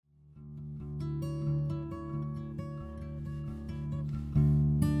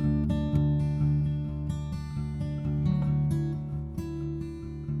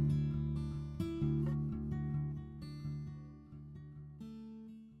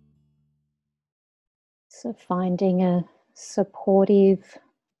So finding a supportive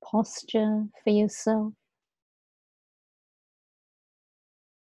posture for yourself.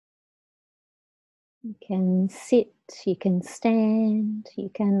 You can sit, you can stand,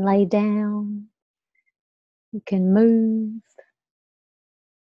 you can lay down, you can move.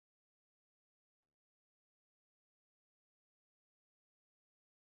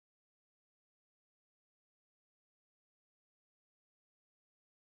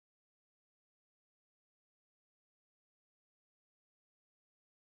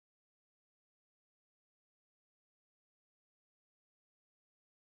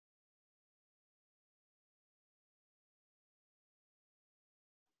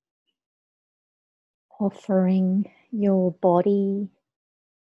 Offering your body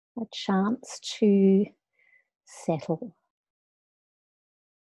a chance to settle.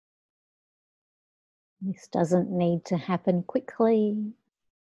 This doesn't need to happen quickly.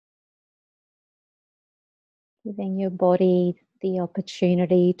 Giving your body the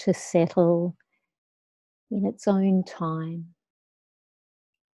opportunity to settle in its own time.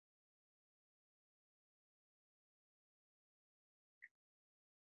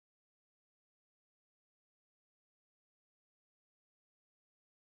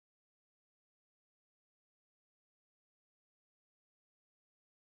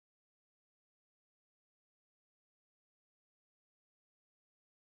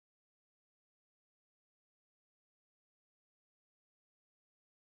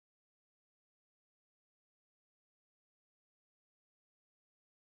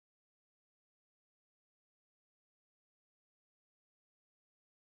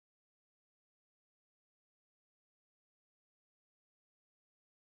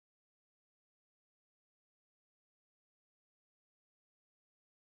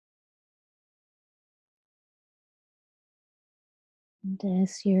 And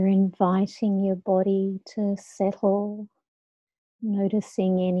as you're inviting your body to settle,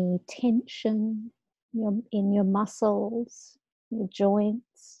 noticing any tension in your muscles, your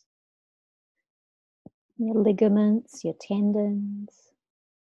joints, your ligaments, your tendons,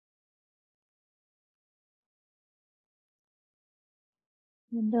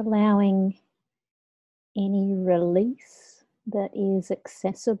 and allowing any release that is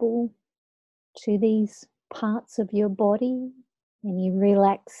accessible to these parts of your body, any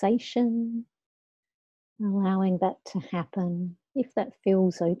relaxation, allowing that to happen if that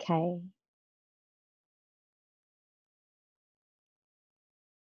feels okay.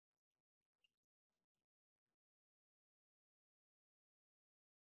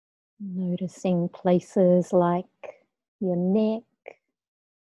 Noticing places like your neck,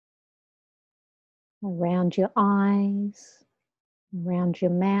 around your eyes, around your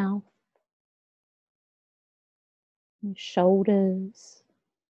mouth, your shoulders,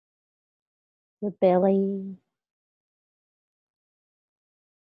 your belly,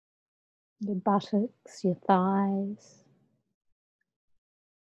 your buttocks, your thighs.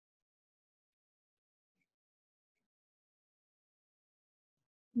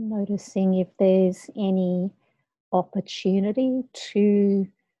 Noticing if there's any opportunity to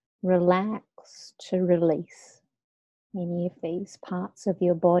relax, to release any of these parts of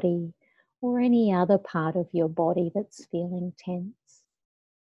your body or any other part of your body that's feeling tense.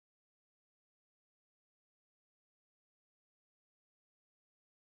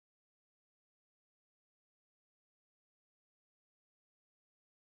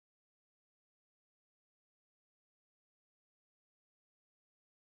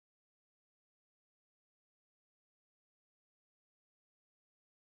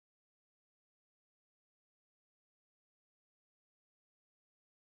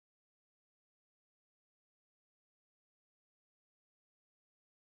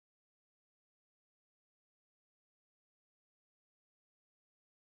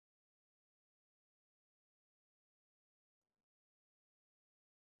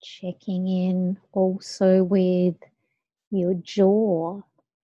 Checking in also with your jaw,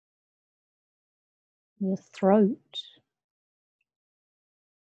 your throat,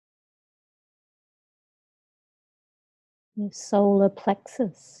 your solar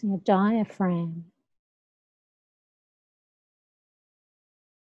plexus, your diaphragm,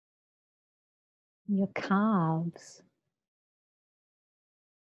 your calves,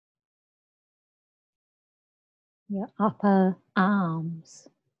 your upper arms.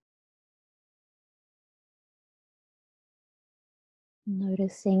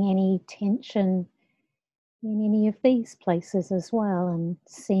 Noticing any tension in any of these places as well, and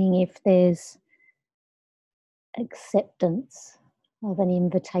seeing if there's acceptance of an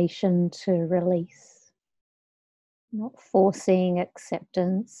invitation to release. Not forcing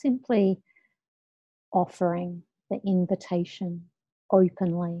acceptance, simply offering the invitation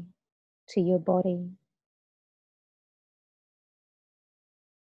openly to your body.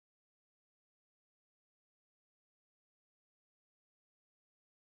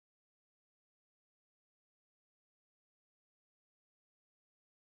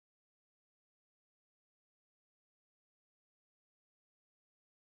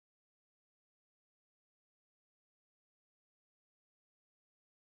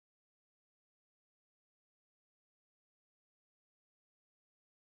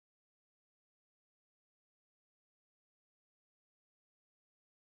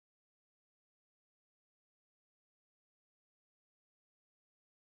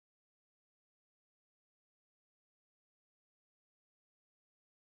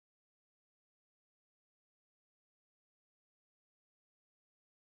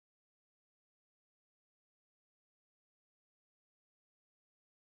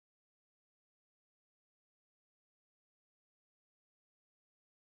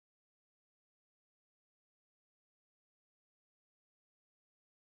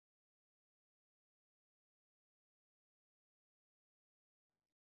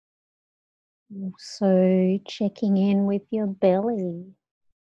 Also checking in with your belly.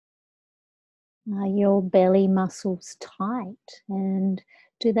 Are your belly muscles tight, and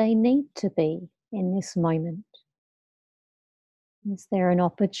do they need to be in this moment? Is there an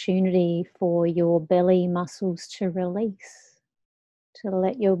opportunity for your belly muscles to release, to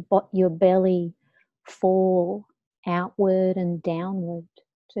let your belly fall outward and downward,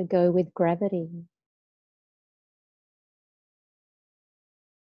 to go with gravity?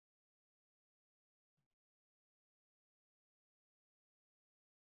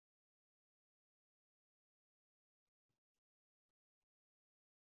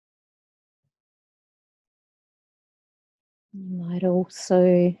 You might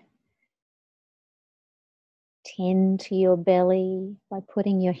also tend to your belly by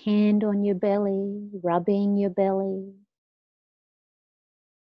putting your hand on your belly, rubbing your belly,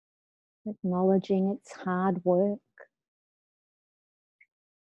 acknowledging it's hard work.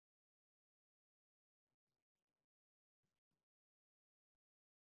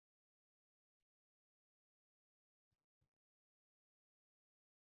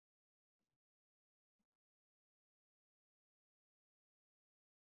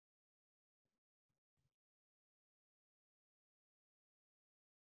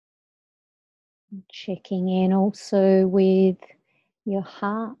 Checking in also with your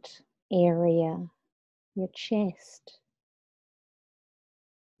heart area, your chest.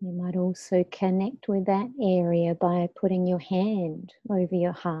 You might also connect with that area by putting your hand over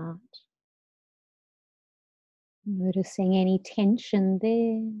your heart, noticing any tension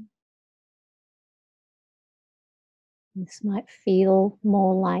there. This might feel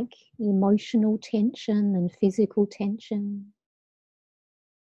more like emotional tension than physical tension.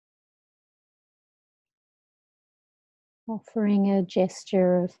 Offering a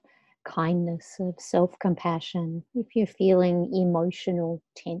gesture of kindness, of self-compassion, if you're feeling emotional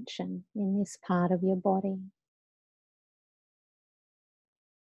tension in this part of your body.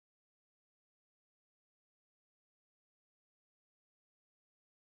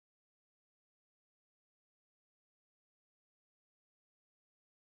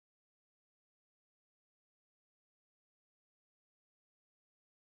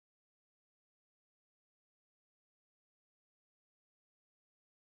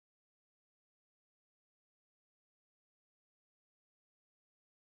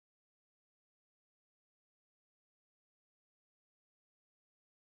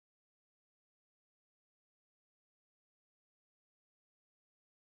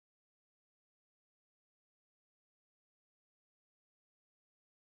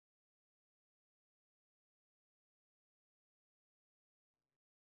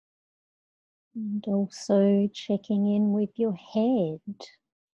 And also checking in with your head,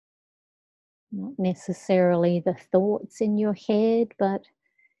 not necessarily the thoughts in your head, but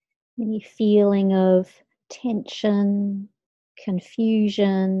any feeling of tension,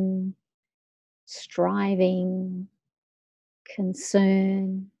 confusion, striving,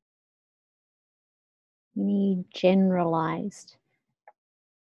 concern, any generalized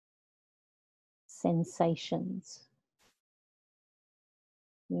sensations,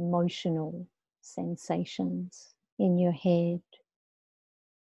 emotional sensations in your head.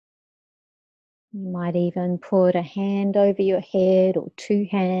 You might even put a hand over your head or two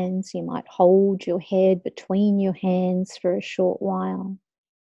hands. You might hold your head between your hands for a short while.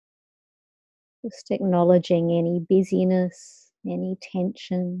 Just acknowledging any busyness, any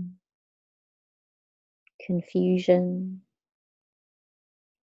tension, confusion.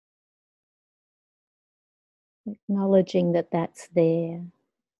 acknowledging that that's there.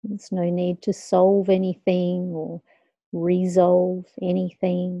 There's no need to solve anything or resolve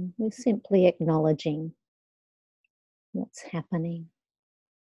anything. We're simply acknowledging what's happening.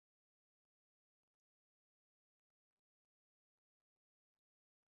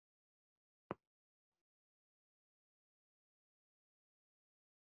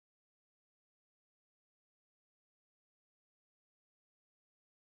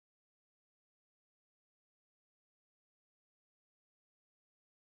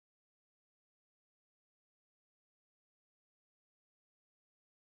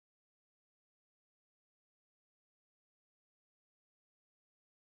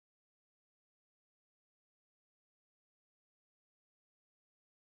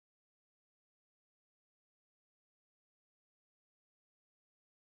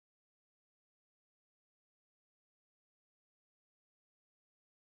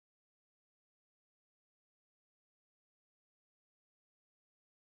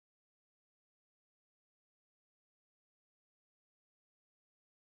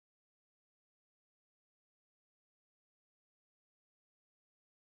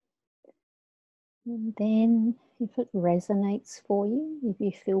 And then, if it resonates for you, if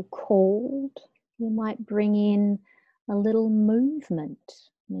you feel called, you might bring in a little movement.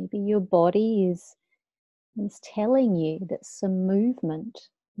 Maybe your body is telling you that some movement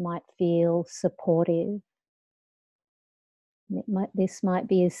might feel supportive. This might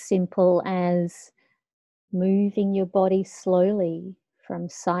be as simple as moving your body slowly from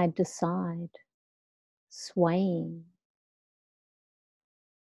side to side, swaying.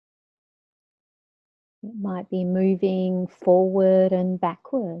 It might be moving forward and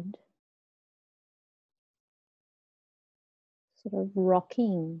backward, sort of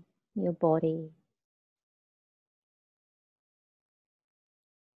rocking your body.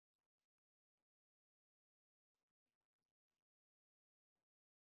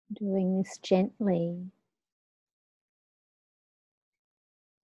 Doing this gently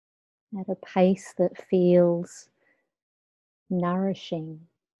at a pace that feels nourishing,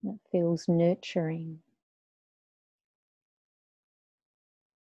 that feels nurturing.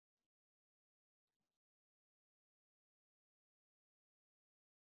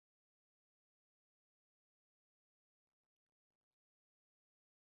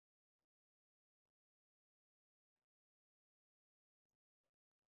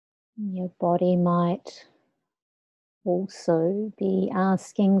 Your body might also be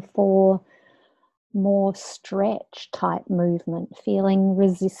asking for more stretch type movement, feeling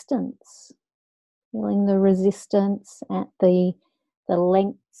resistance, feeling the resistance at the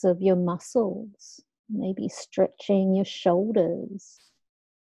lengths of your muscles, maybe stretching your shoulders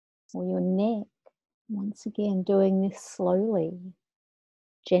or your neck. Once again, doing this slowly,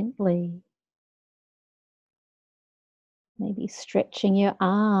 gently. Maybe stretching your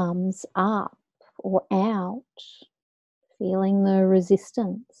arms up or out, feeling the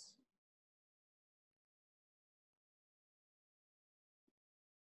resistance.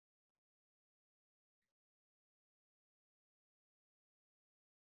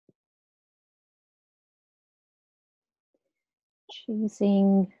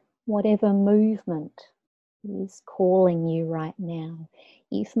 Choosing whatever movement is calling you right now.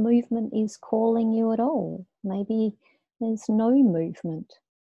 If movement is calling you at all, maybe there's no movement.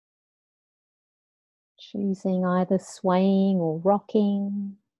 Choosing either swaying or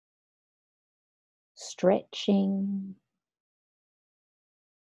rocking, stretching,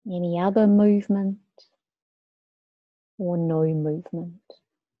 any other movement, or no movement.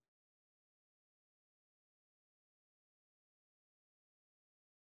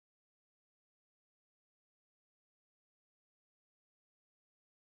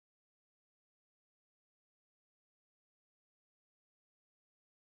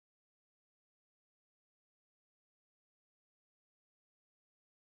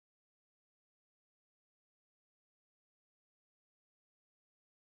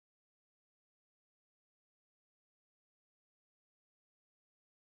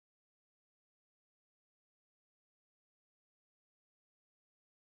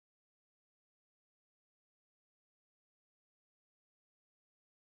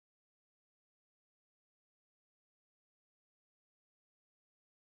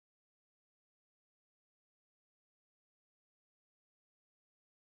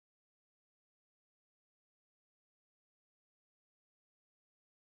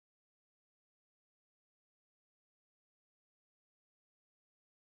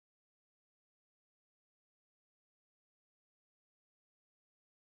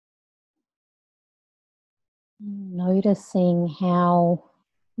 Noticing how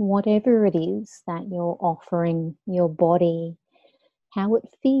whatever it is that you're offering your body, how it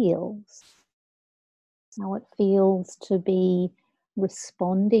feels to be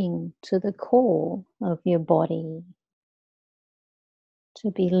responding to the call of your body,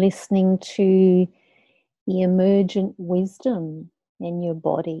 to be listening to the emergent wisdom in your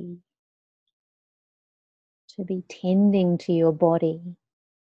body, to be tending to your body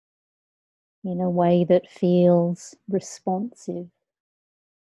in a way that feels responsive.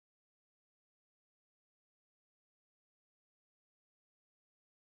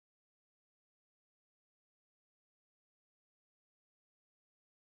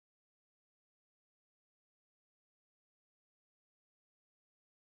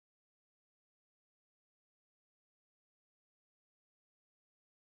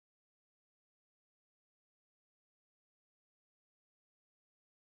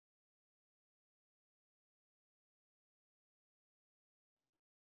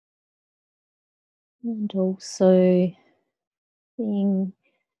 And also being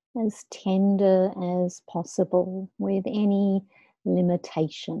as tender as possible with any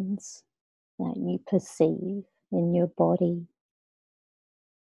limitations that you perceive in your body.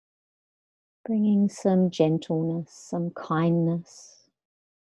 Bringing some gentleness, some kindness,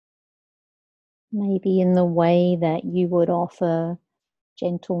 maybe in the way that you would offer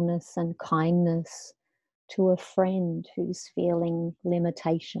gentleness and kindness to a friend who's feeling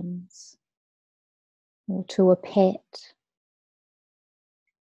limitations, or to a pet.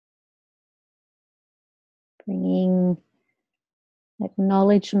 Bringing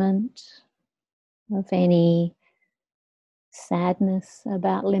acknowledgement of any sadness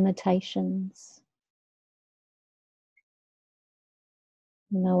about limitations,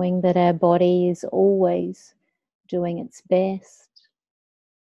 knowing that our body is always doing its best,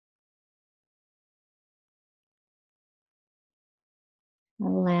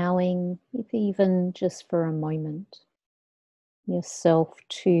 allowing, if even just for a moment, yourself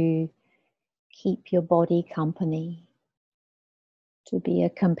to keep your body company, to be a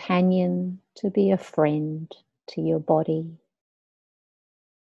companion, to be a friend to your body.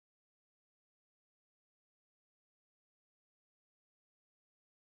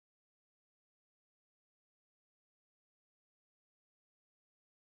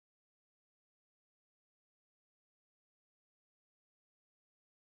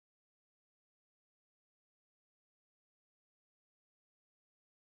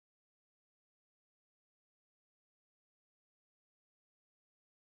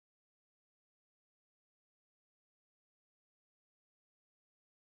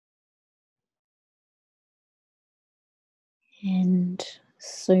 And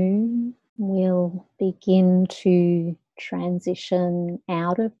soon we'll begin to transition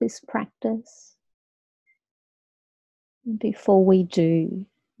out of this practice. And before we do,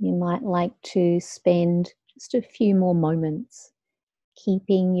 you might like to spend just a few more moments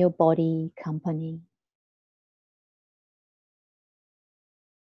keeping your body company.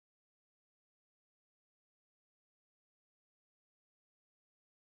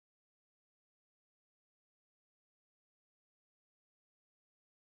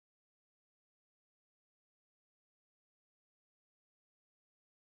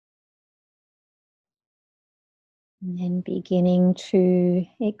 And then beginning to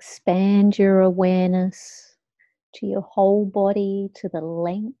expand your awareness to your whole body, to the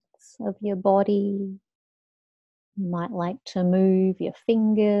lengths of your body. You might like to move your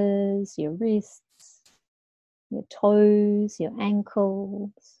fingers, your wrists, your toes, your ankles,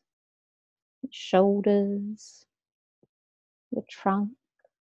 your shoulders, your trunk.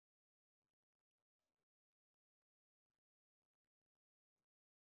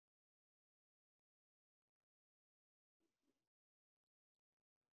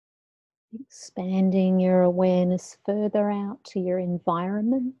 Expanding your awareness further out to your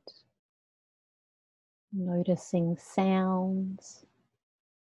environment, noticing sounds,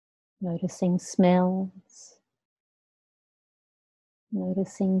 noticing smells,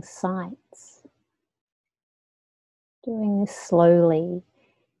 noticing sights. Doing this slowly,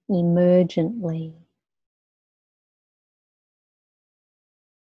 emergently.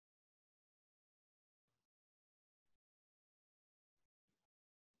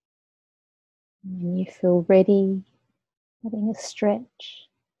 When you feel ready, having a stretch,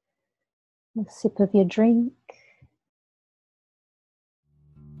 a sip of your drink,